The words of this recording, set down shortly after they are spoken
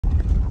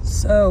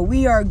So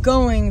we are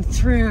going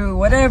through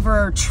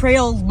whatever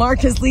trail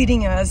Mark is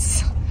leading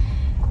us.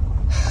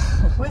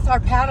 With our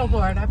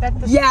paddleboard. I bet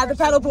this Yeah, the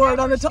paddleboard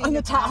on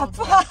the top.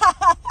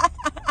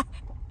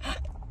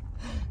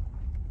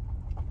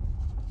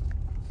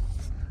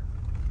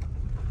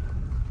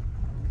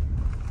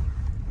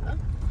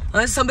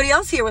 There's somebody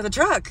else here with a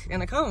truck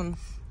and a cone.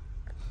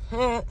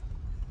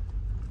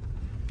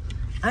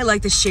 I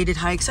like the shaded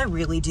hikes. I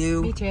really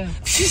do. Me too.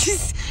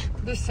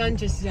 The sun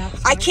just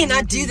zaps. I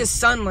cannot do the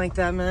sun like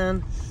that,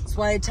 man. That's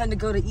why I tend to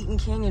go to Eaton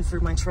Canyon for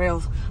my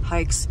trail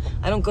hikes.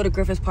 I don't go to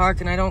Griffith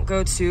Park and I don't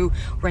go to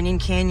Runyon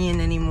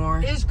Canyon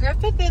anymore. Is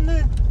Griffith in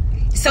the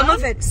Some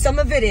of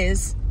it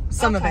is.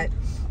 Some of Okay. it.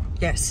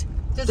 Yes.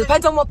 Does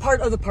Depends on what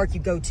part of the park you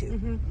go to.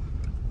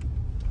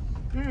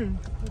 Mm-hmm.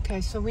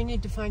 Okay, so we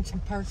need to find some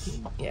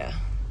parking. Yeah.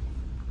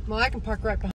 Well, I can park right behind.